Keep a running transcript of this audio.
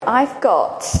I've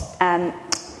got a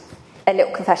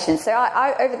little confession. So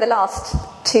I over the last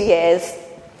 2 years,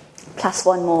 plus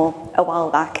one more a while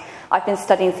back, I've been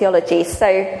studying theology.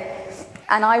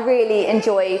 And I really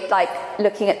enjoy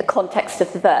looking at the context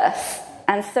of the verse.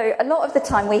 And so a lot of the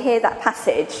time we hear that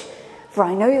passage, "For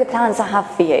I know the plans I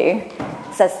have for you,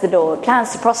 says the Lord,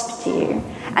 plans to prosper to you."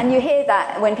 And you hear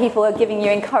that when people are giving you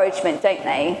encouragement, don't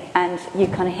they? And you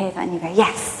kind of hear that and you go,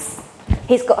 yes,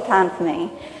 he's got a plan for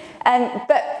me.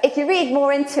 But if you read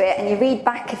more into it and you read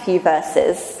back a few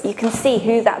verses, you can see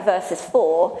who that verse is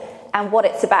for and what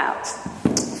it's about.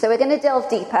 So we're going to delve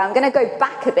deeper. I'm going to go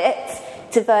back a bit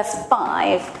to verse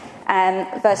 5,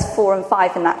 verse 4 and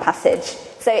 5 in that passage.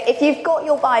 So if you've got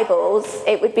your Bibles,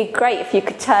 it would be great if you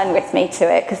could turn with me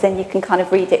to it, because then you can kind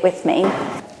of read it with me.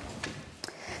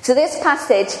 So this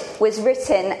passage was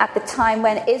written at the time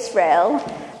when Israel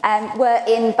were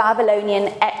in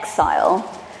Babylonian exile.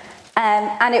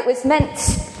 And it was meant,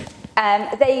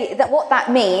 what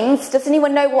that means, does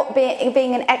anyone know what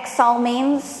being in exile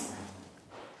means?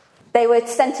 They were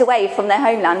sent away from their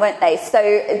homeland, weren't they? So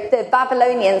the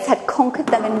Babylonians had conquered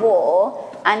them in war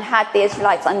and had the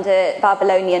Israelites under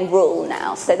Babylonian rule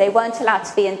now. So they weren't allowed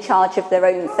to be in charge of their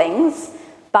own things.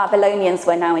 Babylonians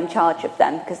were now in charge of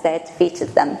them because they had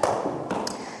defeated them.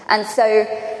 And so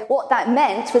what that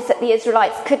meant was that the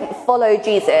Israelites couldn't follow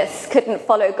Jesus, couldn't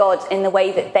follow God in the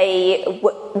way that they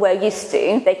were used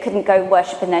to. They couldn't go and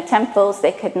worship in their temples.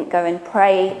 They couldn't go and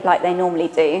pray like they normally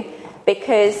do.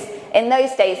 Because in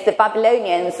those days, the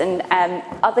Babylonians and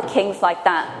other kings like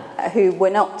that who were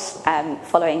not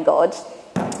following God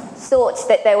thought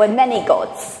that there were many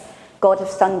gods. God of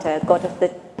thunder, God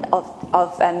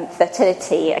of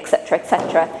fertility, etc.,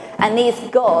 etc. And these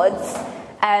gods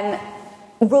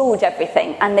ruled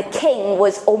everything, and the king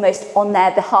was almost on their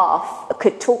behalf,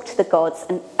 could talk to the gods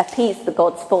and appease the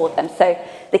gods for them. So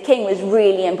the king was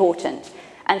really important.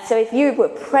 And so if you were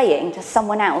praying to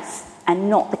someone else and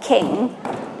not the king,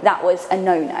 that was a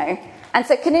no-no. And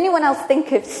so can anyone else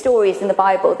think of stories in the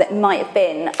Bible that might have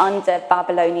been under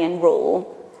Babylonian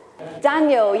rule?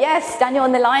 Daniel, yes, Daniel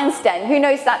in the lion's den. Who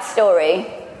knows that story?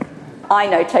 I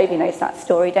know, Toby knows that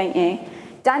story, don't you?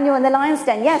 Daniel in the lion's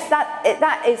den, yes,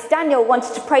 that is, Daniel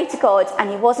wanted to pray to God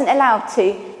and he wasn't allowed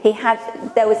to.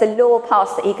 There was a law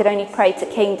passed that he could only pray to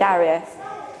King Darius.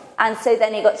 And so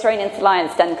then he got thrown into the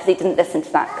lion's den because he didn't listen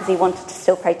to that, because he wanted to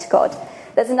still pray to God.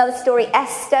 There's another story,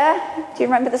 Esther. Do you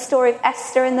remember the story of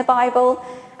Esther in the Bible?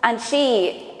 And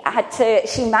she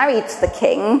married the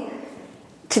king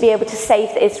to be able to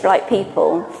save the Israelite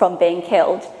people from being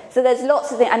killed. So there's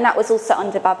lots of things, and that was also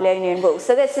under Babylonian rule.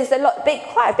 So this is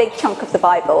quite a big chunk of the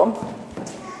Bible.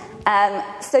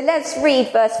 So let's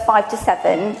read verse 5 to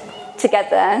 7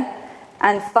 together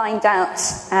and find out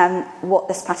what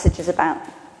this passage is about.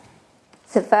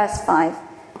 So verse 5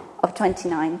 of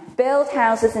 29. Build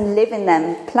houses and live in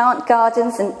them, plant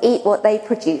gardens and eat what they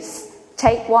produce.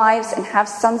 Take wives and have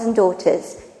sons and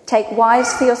daughters. Take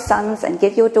wives for your sons and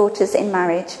give your daughters in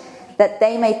marriage, that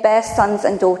they may bear sons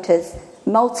and daughters.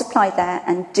 Multiply there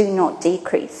and do not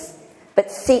decrease.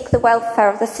 But seek the welfare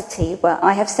of the city where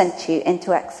I have sent you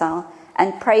into exile,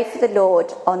 and pray for the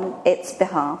Lord on its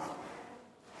behalf.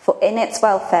 For in its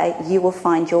welfare you will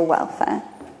find your welfare.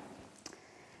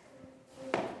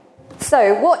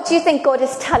 So what do you think God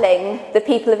is telling the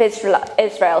people of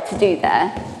Israel to do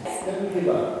there? Don't give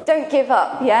up. Don't give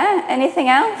up, yeah? Anything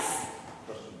else?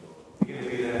 You're going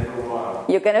to be there for a while.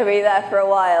 You're going to be there for a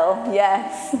while,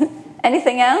 yes.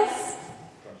 Anything else?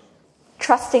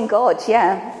 Trust in God,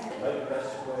 yeah.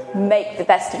 Make the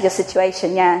best of your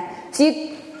situation, yeah. So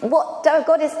what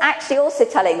God is actually also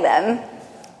telling them,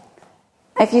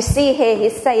 if you see here,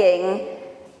 he's saying,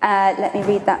 let me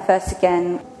read that verse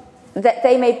again, that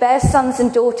they may bear sons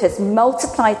and daughters,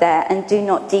 multiply there and do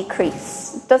not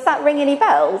decrease. Does that ring any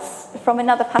bells from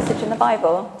another passage in the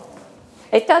Bible?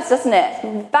 It does, doesn't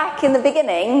it? Back in the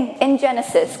beginning, in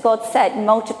Genesis, God said,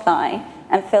 multiply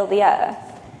and fill the earth.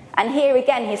 And here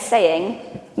again he's saying,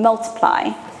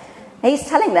 multiply. He's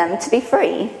telling them to be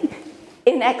free,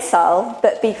 in exile,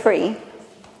 but be free.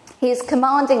 He's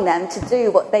commanding them to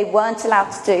do what they weren't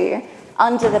allowed to do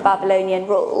under the Babylonian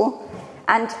rule.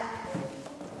 And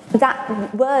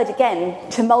that word again,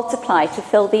 to multiply, to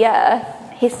fill the earth,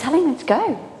 he's telling them to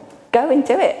go. Go and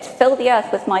do it. Fill the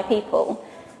earth with my people.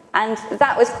 And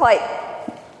that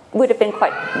would have been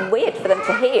quite weird for them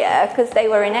to hear, because they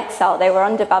were in exile. They were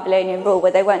under Babylonian rule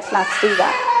where they weren't allowed to do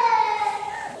that.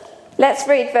 Let's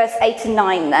read verse 8 and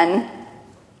 9 then.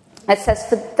 It says,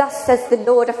 "For thus says the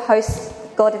Lord of hosts,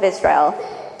 God of Israel,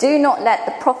 do not let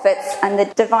the prophets and the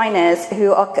diviners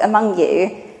who are among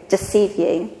you deceive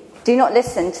you. Do not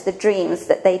listen to the dreams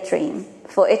that they dream.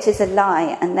 for it is a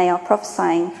lie, and they are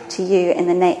prophesying to you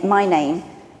in my name,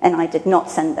 and I did not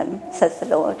send them, says the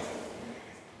Lord.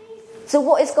 So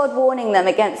what is God warning them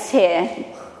against here?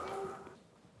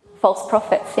 False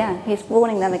prophets, yeah. He's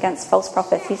warning them against false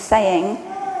prophets. He's saying,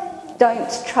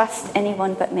 don't trust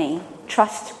anyone but me.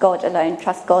 Trust God alone.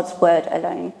 Trust God's word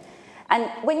alone. And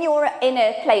when you're in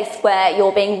a place where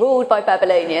you're being ruled by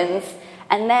Babylonians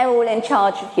and they're all in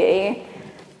charge of you,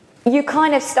 you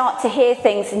kind of start to hear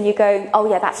things and you go, oh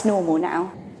yeah, that's normal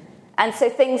now. And so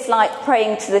things like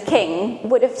praying to the king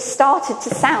would have started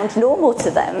to sound normal to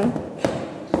them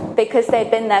because they'd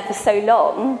been there for so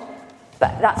long,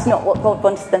 but that's not what God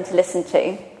wanted them to listen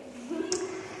to.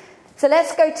 So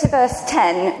let's go to verse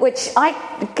 10, which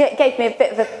gave me a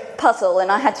bit of a puzzle,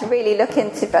 and I had to really look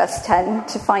into verse 10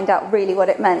 to find out really what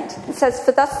it meant. It says,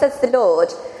 for thus says the Lord,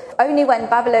 only when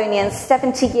Babylonians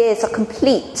 70 years are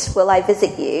complete will I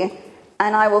visit you,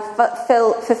 and I will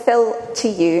fulfill to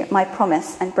you my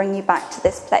promise and bring you back to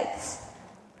this place.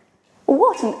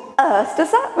 What on earth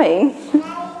does that mean?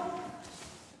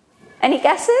 Any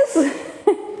guesses?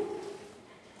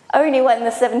 Only when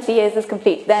the 70 years is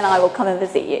complete, then I will come and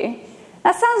visit you.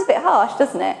 That sounds a bit harsh,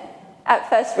 doesn't it, at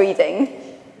first reading?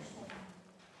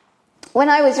 When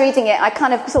I was reading it, I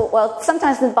kind of thought, well,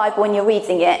 sometimes in the Bible when you're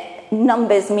reading it,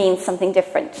 numbers mean something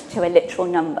different to a literal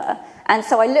number. And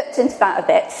so I looked into that a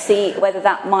bit to see whether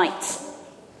that might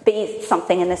be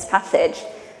something in this passage.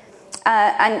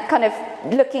 And kind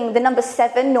of looking, the number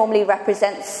 7 normally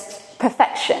represents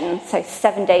perfection, so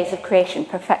 7 days of creation,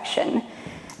 perfection.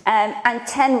 And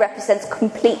 10 represents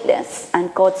completeness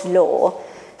and God's law.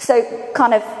 So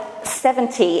kind of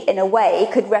 70, in a way,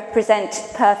 could represent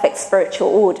perfect spiritual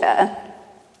order.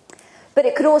 But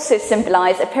it could also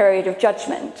symbolise a period of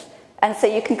judgment. And so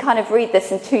you can kind of read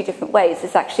this in two different ways.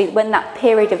 It's actually, when that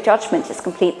period of judgment is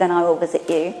complete, then I will visit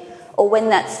you. Or when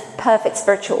that perfect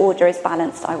spiritual order is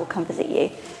balanced, I will come visit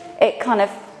you. It kind of,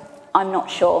 I'm not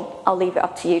sure. I'll leave it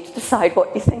up to you to decide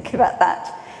what you think about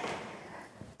that.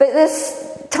 But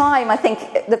this time, I think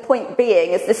the point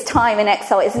being, is this time in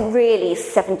exile isn't really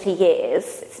 70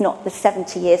 years. It's not the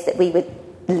 70 years that we would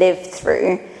live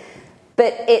through.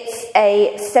 But it's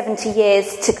a 70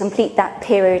 years to complete that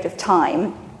period of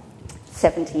time.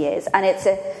 70 years. And it's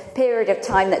a period of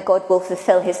time that God will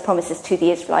fulfill his promises to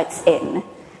the Israelites in.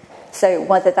 So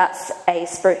whether that's a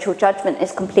spiritual judgment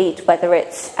is complete, whether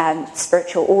it's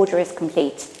spiritual order is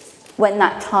complete, when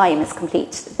that time is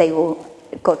complete,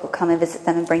 God will come and visit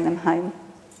them and bring them home.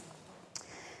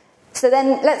 So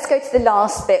then let's go to the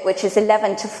last bit, which is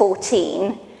 11 to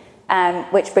 14,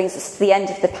 which brings us to the end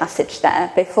of the passage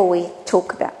there, before we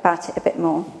talk about it a bit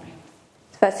more.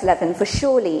 Verse 11, for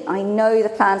surely I know the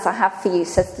plans I have for you,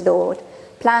 says the Lord,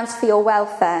 plans for your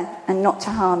welfare and not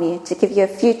to harm you, to give you a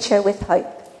future with hope.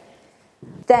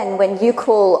 Then when you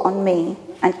call on me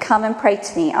and come and pray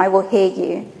to me, I will hear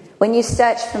you. When you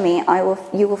search for me,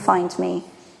 you will find me.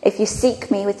 If you seek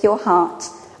me with your heart,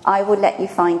 I will let you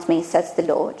find me, says the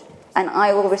Lord. And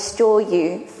I will restore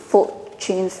you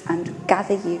fortunes and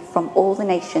gather you from all the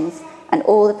nations and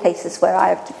all the places where I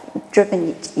have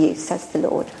driven you, says the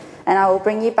Lord. And I will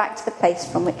bring you back to the place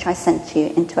from which I sent you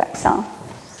into exile.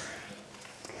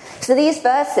 So these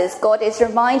verses, God is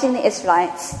reminding the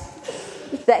Israelites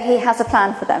that he has a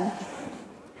plan for them.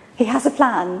 He has a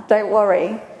plan, don't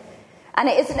worry. And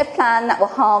it isn't a plan that will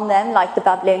harm them like the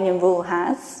Babylonian rule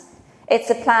has. It's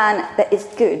a plan that is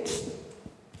good,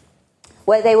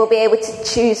 where they will be able to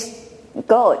choose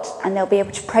God, and they'll be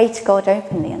able to pray to God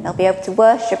openly, and they'll be able to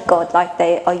worship God like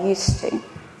they are used to.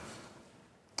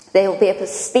 They will be able to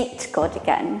speak to God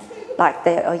again like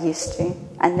they are used to,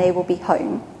 and they will be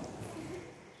home.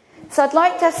 So I'd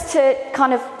like us to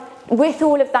kind of, with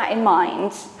all of that in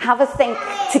mind, have a think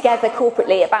together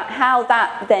corporately about how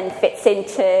that then fits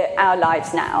into our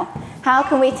lives now. How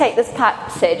can we take this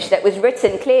passage that was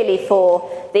written clearly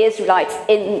for the Israelites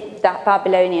in that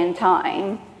Babylonian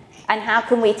time, and how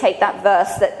can we take that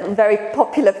verse, that very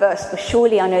popular verse, for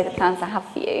surely I know the plans I have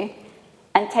for you,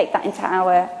 and take that into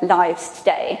our lives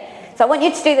today. So I want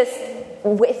you to do this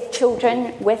with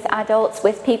children, with adults,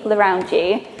 with people around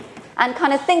you, and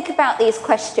kind of think about these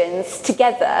questions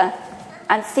together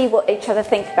and see what each other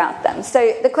think about them.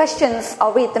 So the questions,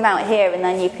 I'll read them out here, and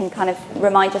then you can kind of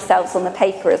remind yourselves on the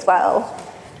paper as well.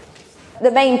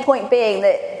 The main point being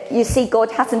that you see God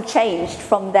hasn't changed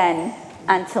from then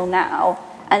until now,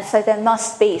 and so there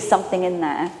must be something in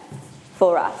there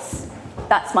for us.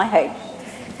 That's my hope.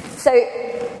 So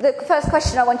the first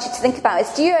question I want you to think about is,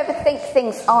 do you ever think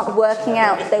things aren't working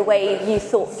out the way you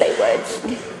thought they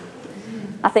would?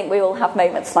 I think we all have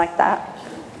moments like that.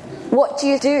 What do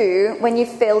you do when you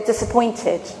feel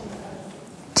disappointed?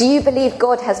 Do you believe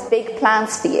God has big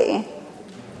plans for you?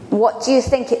 What do you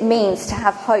think it means to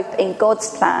have hope in God's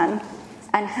plan?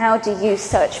 And how do you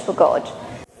search for God?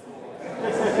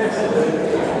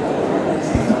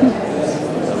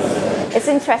 It's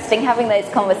interesting having those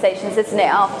conversations, isn't it,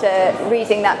 after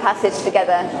reading that passage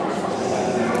together.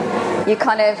 You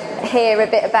kind of hear a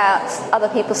bit about other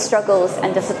people's struggles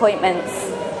and disappointments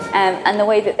and the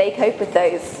way that they cope with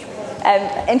those.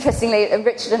 Interestingly,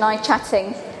 Richard and I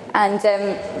chatting, and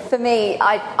for me,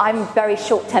 I'm a very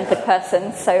short-tempered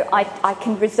person, so I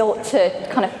can resort to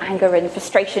kind of anger and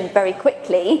frustration very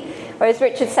quickly, whereas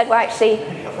Richard said, well, actually,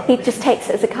 he just takes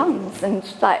it as it comes and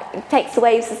takes the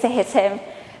waves as they hit him.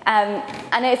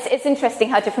 And it's interesting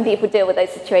how different people deal with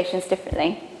those situations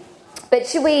differently. But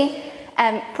should we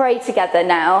pray together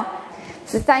now?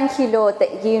 So thank you, Lord,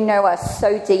 that you know us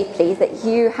so deeply, that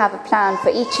you have a plan for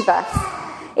each of us,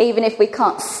 even if we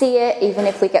can't see it, even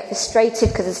if we get frustrated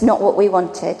because it's not what we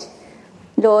wanted.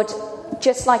 Lord,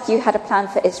 just like you had a plan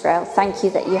for Israel, thank you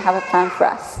that you have a plan for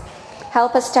us.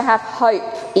 Help us to have hope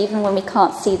even when we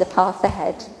can't see the path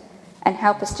ahead, and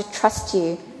help us to trust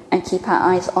you and keep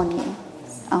our eyes on you.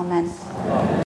 Amen.